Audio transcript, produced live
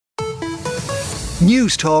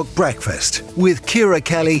News Talk Breakfast with Ciara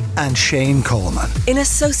Kelly and Shane Coleman. In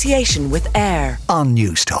association with AIR On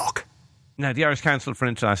News Talk. Now, the Irish Council for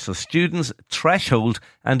International Students, Threshold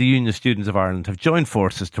and the Union of Students of Ireland have joined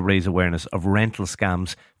forces to raise awareness of rental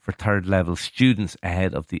scams for third-level students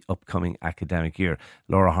ahead of the upcoming academic year.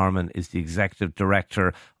 Laura Harmon is the Executive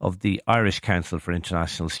Director of the Irish Council for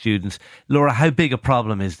International Students. Laura, how big a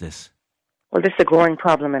problem is this? Well, this is a growing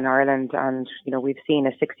problem in Ireland, and we've seen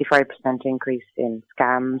a 65% increase in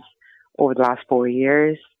scams over the last 4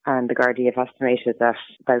 years, and the Gardaí have estimated that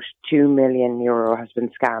about €2 million has been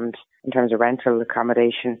scammed in terms of rental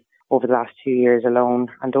accommodation over the last 2 years alone,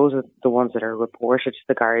 and those are the ones that are reported to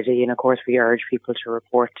the Gardaí. And of course we urge people to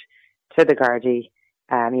report to the Gardaí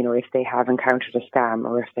if they have encountered a scam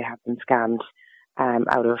or if they have been scammed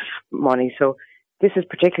out of money. So this is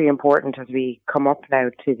particularly important as we come up now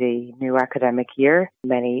to the new academic year.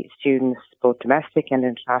 Many students, both domestic and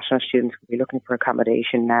international students, will be looking for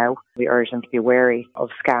accommodation now. We urge them to be wary of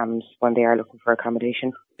scams when they are looking for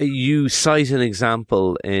accommodation. You cite an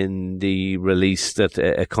example in the release that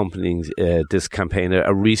accompanying this campaign,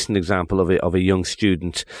 a recent example of a young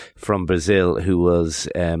student from Brazil who was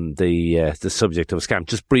the subject of a scam.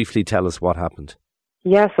 Just briefly tell us what happened.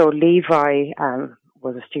 Yeah, so Levi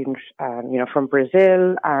was a student, from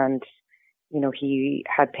Brazil, and, he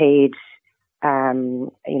had paid,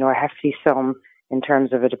 a hefty sum in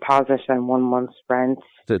terms of a deposit and 1 month's rent.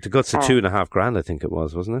 The guts of $2,500, I think it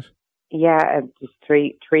was, wasn't it? Yeah, it was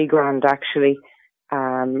three grand actually,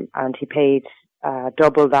 and he paid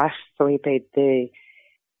double that. So he paid the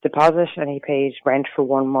deposit and he paid rent for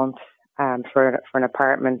 1 month for an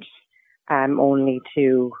apartment, only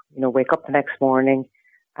to wake up the next morning.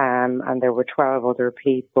 And there were 12 other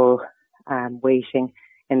people waiting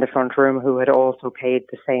in the front room who had also paid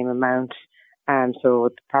the same amount. So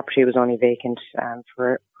the property was only vacant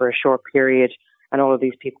for a short period, and all of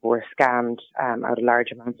these people were scammed out of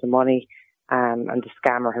large amounts of money. And the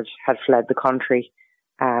scammer had fled the country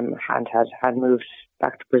and had moved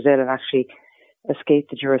back to Brazil and actually escaped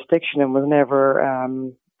the jurisdiction and was never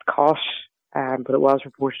caught. But it was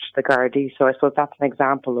reported to the Gardaí. So I suppose that's an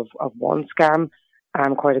example of one scam.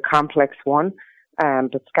 Quite a complex one,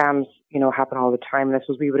 but scams, happen all the time. And I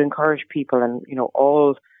suppose we would encourage people and,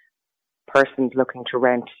 all persons looking to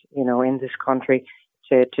rent, in this country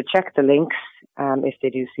to check the links. If they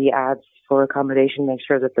do see ads for accommodation, make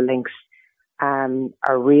sure that the links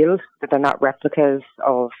are real, that they're not replicas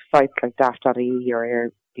of sites like daft.ie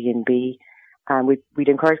or Airbnb. We'd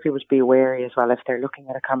encourage people to be wary as well if they're looking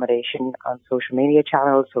at accommodation on social media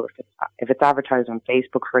channels. So if it's advertised on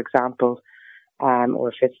Facebook, for example, or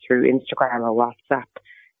if it's through Instagram or WhatsApp,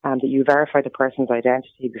 that you verify the person's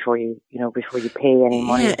identity before you pay any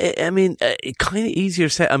money. Yeah, I mean, kind of easier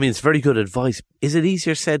said. I mean, it's very good advice. Is it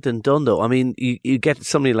easier said than done, though? I mean, you get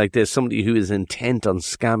somebody like this, somebody who is intent on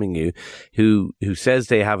scamming you, who says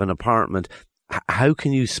they have an apartment. How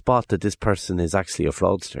can you spot that this person is actually a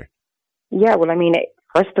fraudster? Yeah, well, I mean,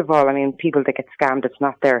 first of all, people that get scammed, it's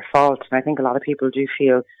not their fault. And I think a lot of people do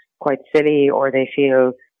feel quite silly, or they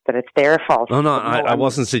feel that it's their fault. Oh, no, I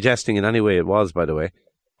wasn't suggesting in any way it was, by the way.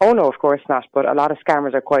 Oh, no, of course not. But a lot of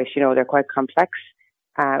scammers are quite, they're quite complex,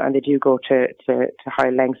 and they do go to high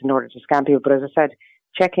lengths in order to scam people. But as I said,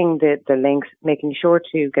 checking the links, making sure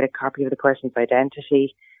to get a copy of the person's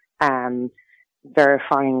identity,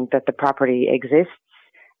 verifying that the property exists.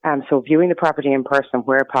 So viewing the property in person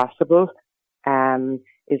where possible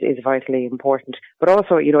is vitally important. But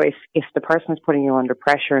also, if the person is putting you under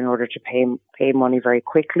pressure in order to pay money very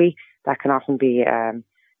quickly, that can often be, a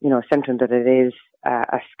symptom that it is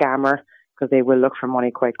a scammer, because they will look for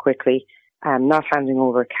money quite quickly. Not handing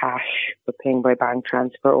over cash, but paying by bank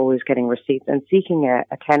transfer, always getting receipts, and seeking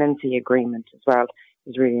a tenancy agreement as well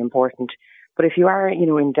is really important. But if you are,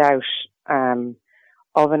 in doubt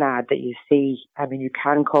of an ad that you see, you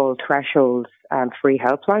can call Threshold's free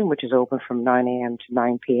helpline, which is open from 9 a.m. to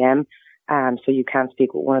 9 p.m. So you can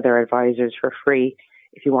speak with one of their advisors for free.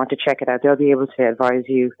 If you want to check it out, they'll be able to advise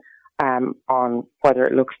you on whether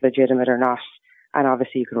it looks legitimate or not. And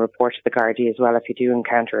obviously you can report to the Gardaí as well if you do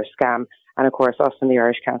encounter a scam. And of course, us in the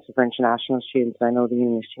Irish Council for International Students, I know the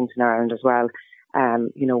Union of Students in Ireland as well,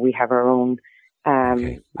 we have our own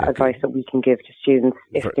advice that we can give to students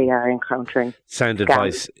if they are encountering sound scams.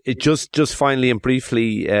 Advice. It just finally and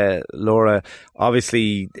briefly, Laura,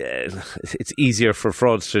 obviously it's easier for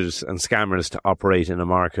fraudsters and scammers to operate in a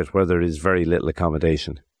market where there is very little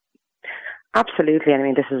accommodation. Absolutely.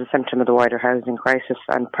 This is a symptom of the wider housing crisis,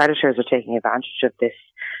 and predators are taking advantage of this.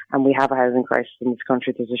 And we have a housing crisis in this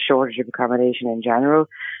country. There's a shortage of accommodation in general,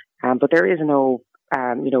 but there is no,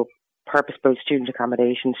 purpose-built student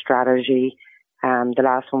accommodation strategy. The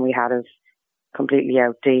last one we had is completely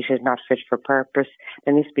outdated, not fit for purpose.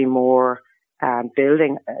 There needs to be more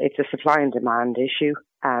building. It's a supply and demand issue,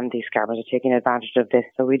 and these scammers are taking advantage of this.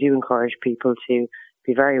 So we do encourage people to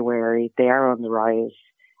be very wary. They are on the rise.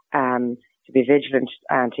 To be vigilant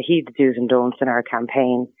and to heed the do's and don'ts in our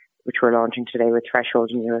campaign, which we're launching today with Threshold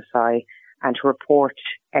and USI, and to report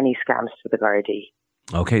any scams to the Gardaí.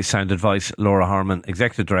 OK, sound advice. Laura Harmon,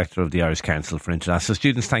 Executive Director of the Irish Council for International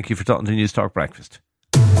Students. Thank you for talking to News Talk Breakfast.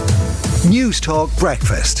 News Talk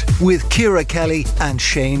Breakfast with Ciara Kelly and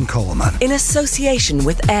Shane Coleman. In association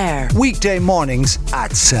with AIR. Weekday mornings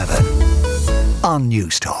at 7 on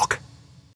News Talk.